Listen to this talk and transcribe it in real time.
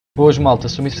Boas malta,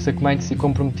 sou Mr. Segmentos e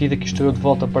comprometido que estou eu de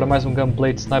volta para mais um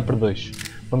gameplay de Sniper 2.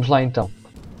 Vamos lá então.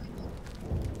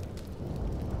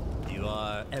 You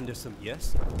are Anderson,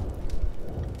 yes?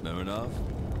 Merinov?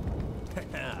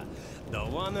 The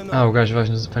one and O gajo vai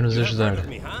nos ajudar.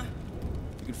 me, huh?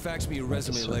 You can fax me your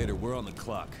resume later, we're on the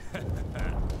clock.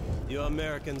 You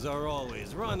Americans are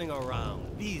always running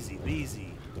around. Busy,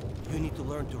 busy. You need to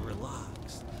learn to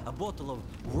relax. A bottle of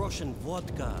Russian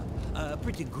vodka, a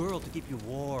pretty girl to keep you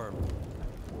warm.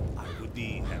 I would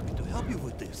be happy to help you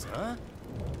with this, huh?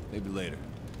 Maybe later.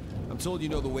 I'm told you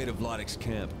know the way to Vladik's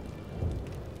camp.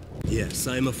 Yes,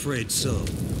 I'm afraid so.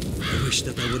 I wish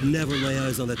that I would never lay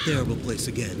eyes on that terrible place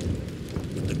again.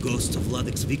 But the ghosts of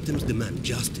Vladik's victims demand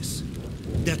justice.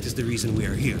 That is the reason we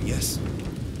are here, yes?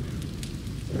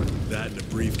 That and a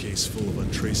briefcase full of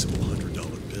untraceable $100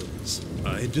 bills.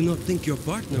 I do not think your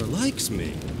partner likes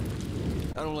me.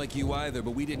 I don't like you either,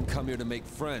 but we didn't come here to make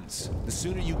friends. The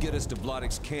sooner you get us to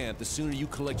Vladik's camp, the sooner you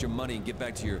collect your money and get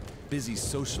back to your busy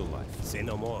social life. Say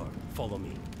no more. Follow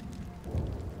me.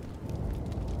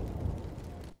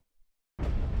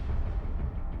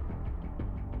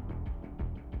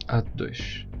 Ato 2.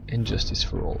 Injustice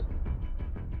for All.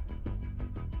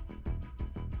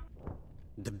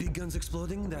 The big guns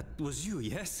exploding, that was you,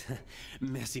 yes?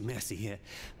 Messy. Messi.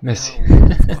 Now,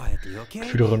 move quietly, okay?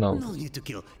 Prefiro Ronaldo. No need to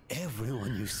kill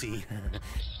everyone you see.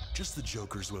 Just the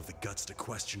jokers who have the guts to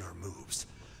question our moves.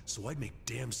 So I'd make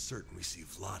damn certain we see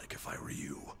Vladik if I were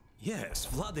you. Yes,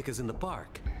 Vladik is in the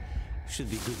park.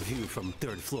 Should be good view from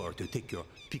third floor to take your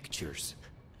pictures.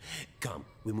 Come,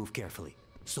 we move carefully.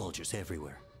 Soldiers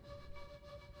everywhere.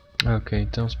 Ok,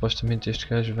 então supostamente este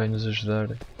gajo vai nos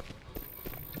ajudar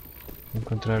a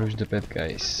encontrar os The Bad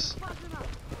Guys.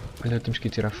 Olha, temos que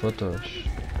ir tirar fotos.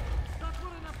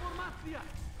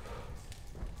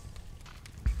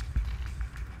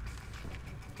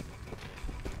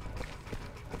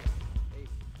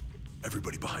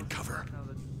 Everybody behind cover.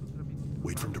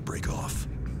 Wait for him to break off.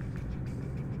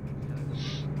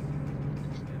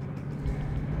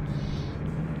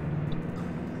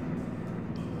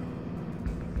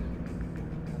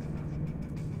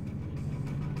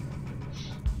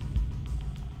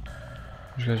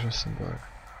 Os gajos vão-se embora.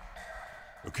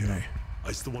 Okay,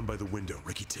 ice the one by the window,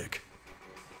 Ricky Tick.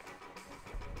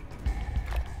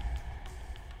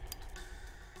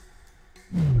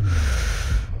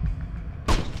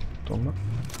 Toma.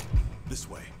 This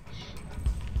way.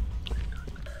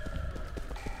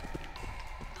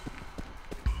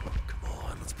 Come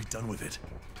on, let's be done with it.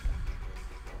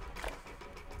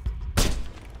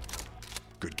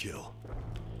 Good kill.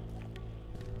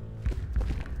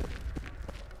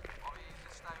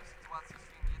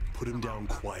 Put him down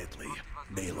quietly.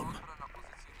 Nail him.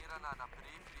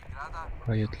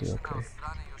 Quietly, ok.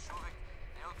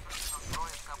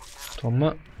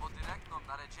 Toma.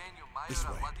 This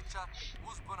way.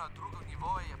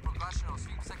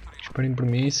 Esperem por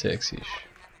mim, sexys.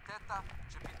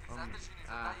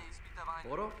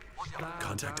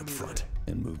 Contact up front.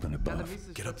 And movement above.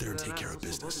 Get up there and take care of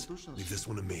business. Leave this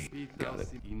one to me. Got it.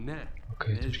 Ok,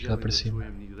 temos que ir lá para cima.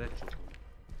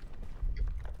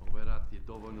 Poverati je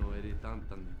dovoljno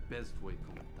iritantan bez tvojih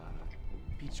komentara. U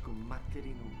pičku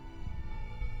materinu.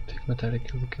 Tem que matar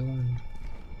aquilo que ele anda.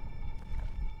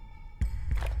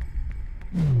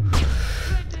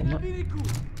 Toma.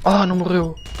 Ah, não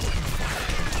morreu!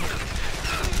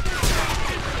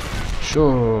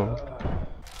 Show!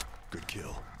 Good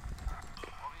kill.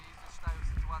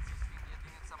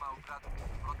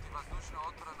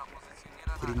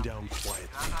 Put him down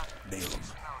quietly. Nail him.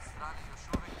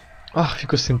 Ah,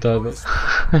 ficou sentado.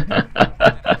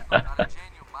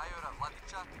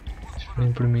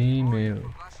 Esperem por mim,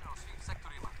 meu.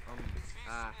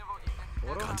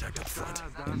 Contact up front.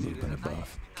 And movement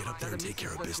above. Get up there and take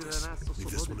care of business.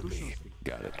 Leave this one to me.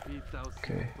 Got it. Ok.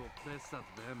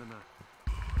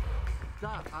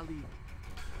 Da, ali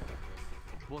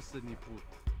posljednji put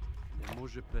ne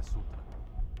može presutra.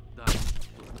 Da,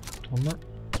 Toma.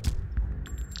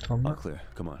 Toma. All clear,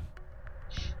 come on.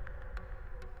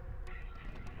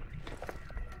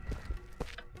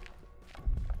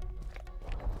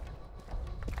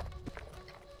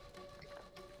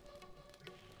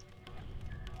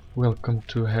 Welcome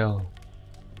to hell.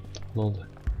 Lol.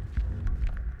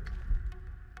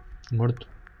 Morto.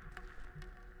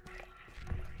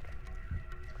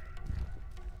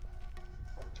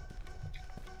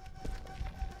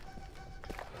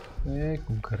 É,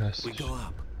 com caraças. We go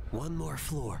up. One more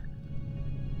floor.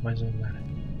 Mais um andar.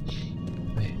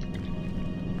 É.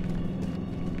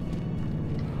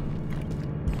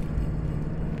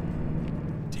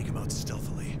 Take him out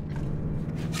stealthily.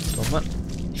 Toma.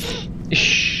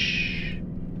 Ixi.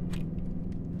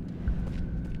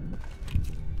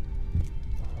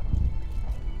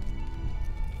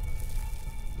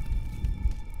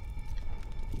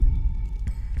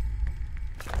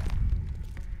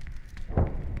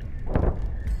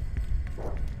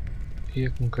 Ia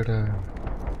com caralho.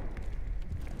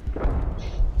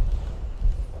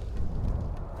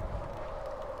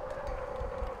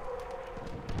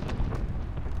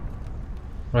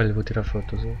 Olha, vou tirar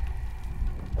fotos.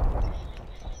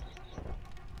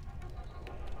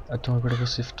 Então agora vou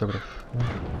ser fotógrafo.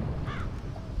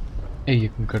 Eia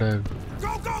com caralho.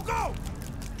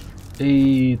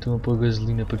 Ei, estão a pôr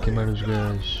gasolina para queimar os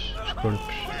gajos, os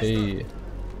corpos. Ei,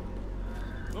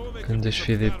 grandes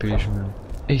FDPs, meu.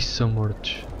 Ei, são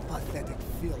mortos.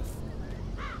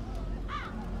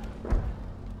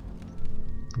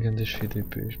 Grandes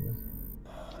FDPs, meu.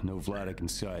 No Vladik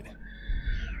inside.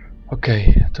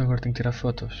 Ok, então agora tenho que tirar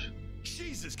fotos.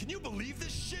 Jesus, can you believe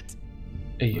this shit?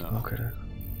 Eia com caralho.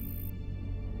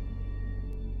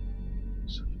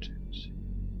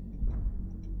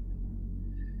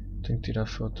 Tenho que tirar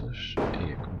fotos.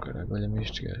 Eia com caralho, olha-me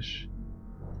estes gajos.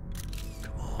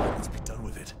 Come on, let's be done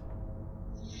with it.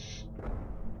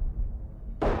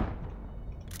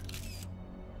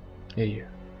 Eia.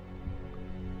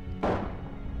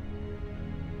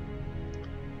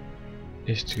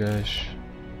 Estes gajos.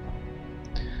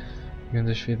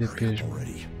 Grandes FDPs, mano.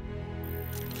 Already.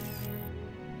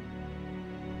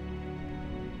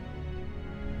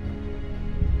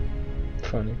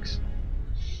 Phoenix.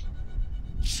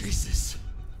 Jesus.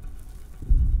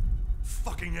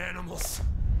 Fucking animals.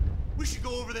 We should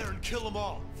go over there and kill them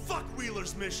all. Fuck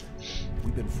Wheeler's mission.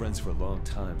 We've been friends for a long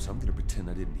time, so I'm gonna pretend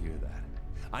I didn't hear that.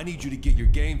 I need you to get your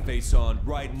game face on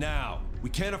right now. We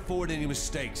can't afford any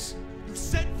mistakes. You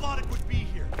said Vladik would be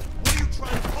here. What are you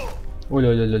trying to pull? Olha,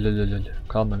 olha, olha, olha, olha.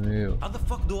 Calma, meu. How the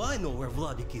fuck do I know where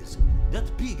Vladik is? That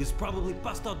pig is probably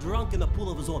passed out drunk in a pool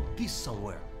of his own piss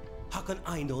somewhere. How can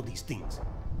I know these things?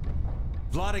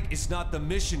 Vladik is not the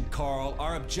mission, Carl.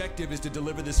 Our objective is to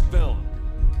deliver this film.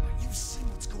 You've seen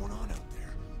what's going on out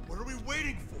there. What are we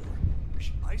waiting for? We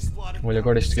should ice Vladik. Olha,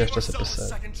 agora este Save gajo está-se a ourselves a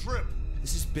passar. second trip.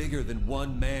 This is bigger than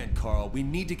one man, Carl. We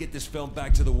need to get this film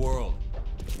back to the world.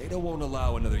 NATO won't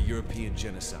allow another European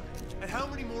genocide. And how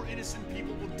many more innocent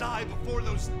people will die before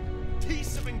those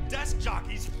tea-sipping desk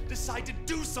jockeys decide to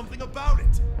do something about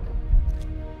it?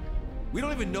 We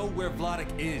don't even know where Vladik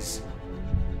is.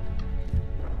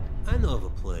 I know of a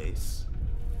place.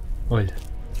 Olha.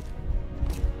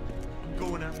 I'm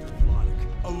going after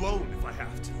Vladik, alone if I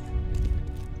have to.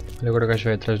 Olha, agora o gajo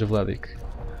vai atrás do Vladik.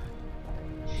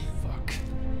 Fuck.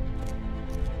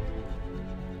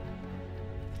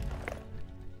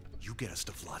 You get us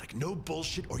to Vladik, no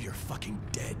bullshit or you're fucking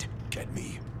dead. Get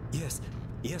me? Yes,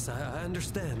 yes, I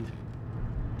understand.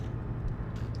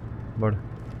 Bora.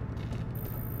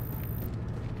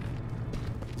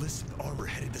 Listen, armor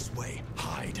headed this way.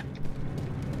 Hide.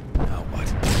 Now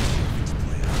what? Let's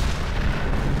play out.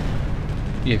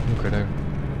 Ia com caralho.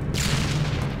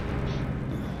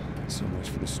 So much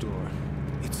for the store.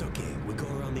 It's okay, we go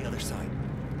around the other side.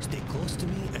 Stay close to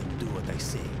me and do what I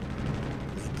say.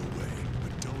 Lead the way,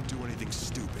 but don't do anything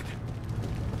stupid.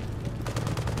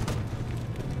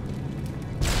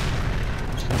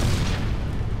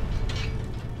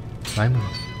 Vai, mano.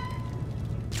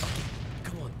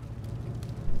 Come on.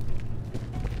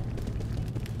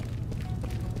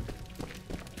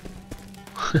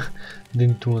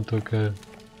 Dentro de um autocarro.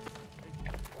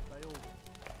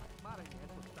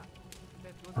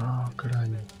 Ah,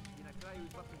 caralho.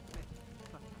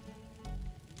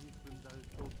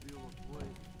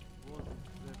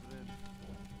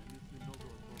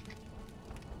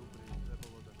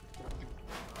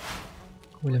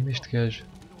 Olha-me este gajo.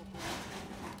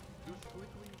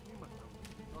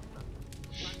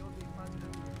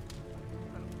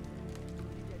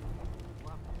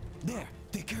 There,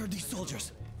 take care of these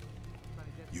soldiers.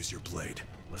 Use your blade.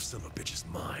 Left son of a bitch is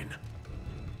mine.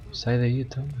 Sai daí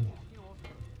então, meu.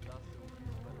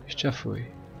 Isto já foi.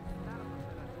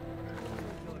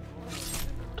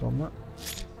 Toma.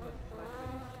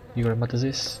 E agora matas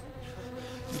esse.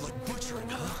 You like butchering,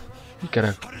 huh? Ih,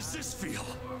 caralho. How does this feel?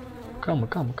 Calma,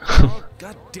 calma, calma. Oh,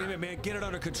 God damn it, man. Get it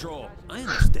under control. I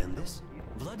understand this.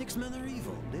 Vladik's men are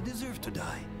evil. They deserve to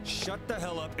die. Shut the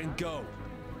hell up and go.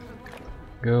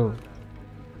 Go.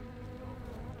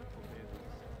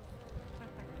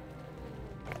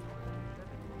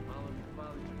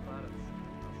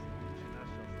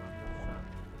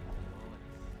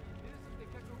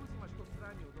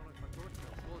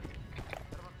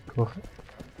 Corre.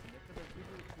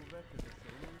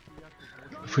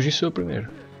 Fugi sou eu primeiro.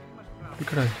 Ih,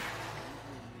 caralho.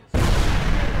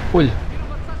 Olha.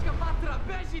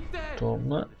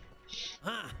 Toma.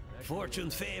 Ah, fortune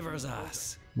favors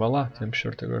us. Vá lá, temos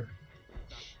sorte agora.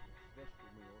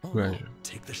 O gajo.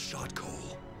 Take the shot,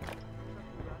 Cole.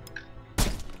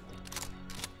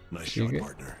 Nice Siga. shot,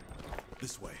 partner.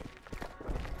 This way.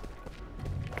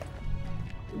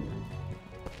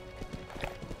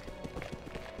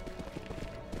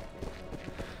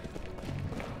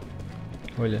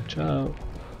 Olha, tchau.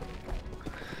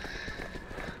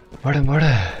 Bora,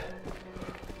 bora.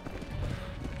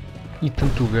 E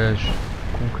tanto gajo.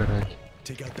 Com caralho.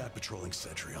 Take out that patrolling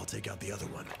sentry. I'll take out the other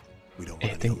one. We don't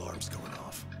want any alarms going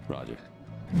off. Roger.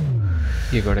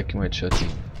 E agora aqui um headshot.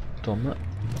 Toma.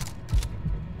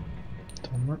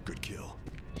 Toma. Good kill.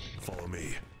 Follow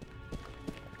me.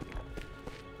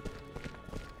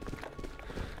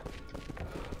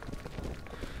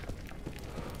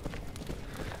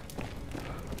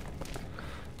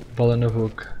 Bola na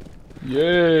boca.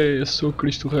 Yeah, eu sou o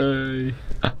Cristo Rei.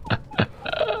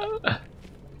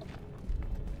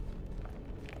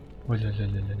 Olha, olha,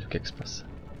 olha, olha, o que é que se passa?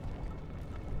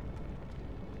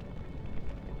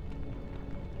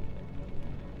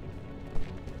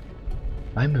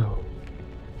 Ai meu.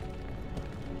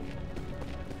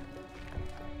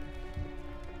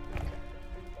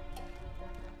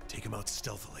 Take him out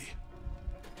stealthily.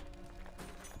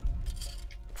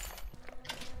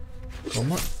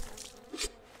 Toma.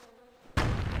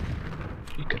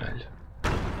 Ih, caralho.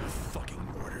 Fucking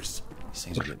mortars. These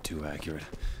things are getting too accurate.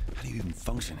 How do you even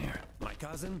function here? My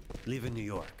cousin live in New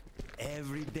York.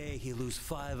 Every day he lose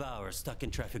 5 hours stuck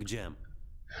in traffic jam.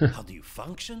 How do you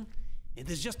function? It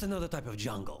is just another type of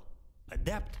jungle.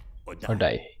 Adapt or die. Or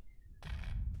die.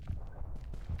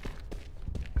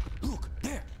 Look,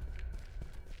 there!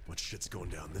 What shit's going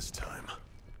down this time?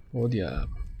 Oh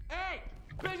diabo. Ej!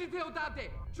 Bežite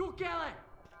odavde! Čukele!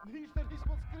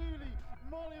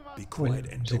 Be Olha, quiet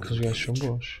and mas é don't que os gajos são engage.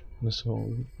 bons.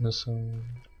 Não são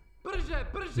Brže,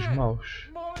 brže! os maus.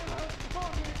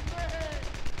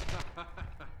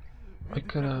 Ai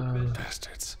caralho.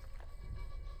 Bastards.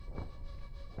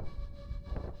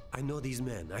 I know these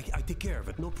men. I take care of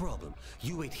it, no problem.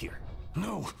 You wait here.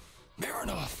 No!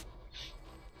 Merinov!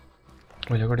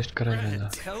 Olha, agora este caralho anda.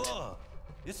 Hello!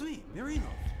 It's me,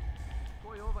 Merinov.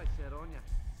 Koj ovaj šeronja?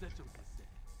 Sećam te se.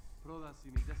 Prodao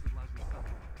si mi 10 lažnih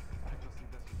satova. Rekao si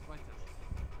da su švajcarski.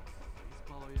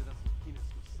 Ispalo je da su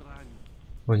kinesko sranje.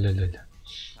 Olha, olha, olha.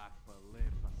 Kakva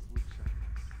lepa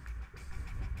slučajnost.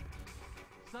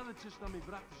 Sada ćeš da mi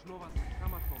vratiš novac sa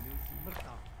kamatom ili si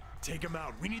mrtav. Take him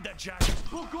out. We need that jacket.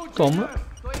 Toma.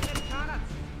 To je Amerikanac!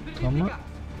 Držite Toma. ga!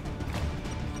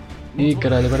 Ih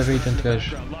caralho, agora veio tanto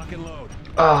gajo. Lock and load.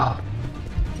 Ah!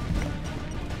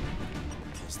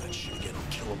 Close that shit again.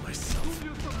 I'll kill him myself.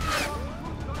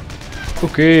 O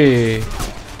quê?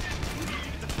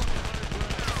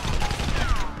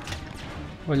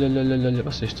 Olha, olha, olha, olha,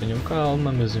 vocês tenham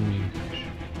calma, meus amigos.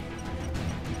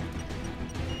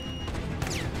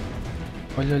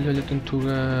 Olha, olha, olha, tanto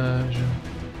gajo.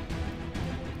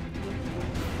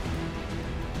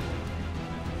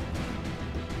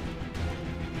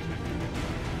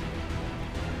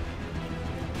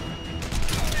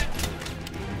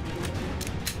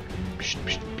 Psst,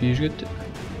 psst, pisga-te.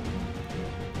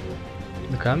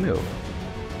 Vem cá, meu.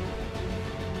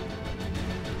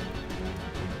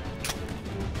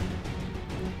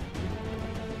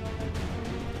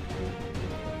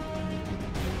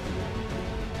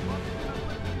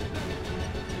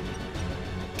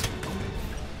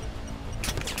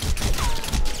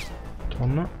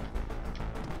 Toma.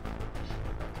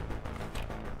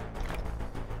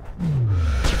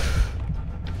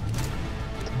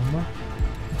 Toma.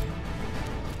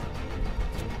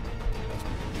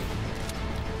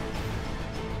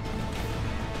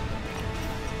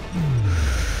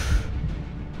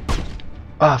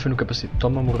 Ah, foi no capacete.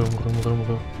 Toma, morreu, morreu, morreu,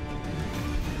 morreu.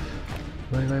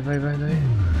 Vai, vai, vai, vai, vai.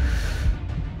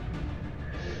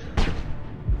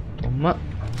 Toma.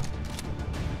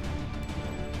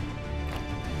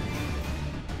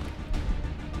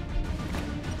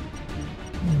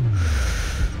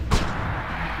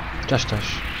 Já estás.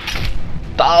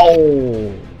 Tau!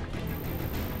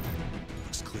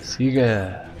 Looks clear.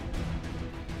 Siga.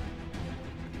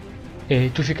 Ei,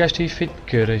 tu ficaste aí feito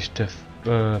que era esta.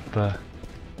 Pá.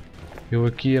 Eu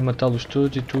aqui a matá-los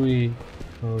todos e tu e.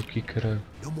 Oh, aqui caralho.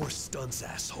 No more stunts,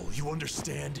 asshole. You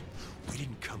understand? We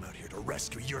didn't come out here to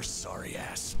rescue your sorry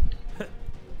ass.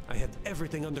 I had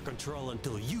everything under control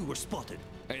until you were spotted.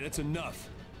 Hey, that's enough.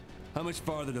 How much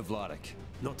farther to Vladik?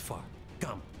 Not far.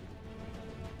 Come.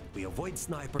 We avoid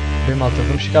sniper. Bem malta,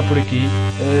 vamos ficar por aqui.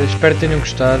 Espero que tenham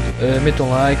gostado. Metam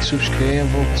like,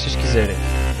 subscrevam o que vocês quiserem.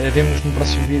 Vemo-nos no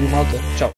próximo vídeo, malta. Tchau.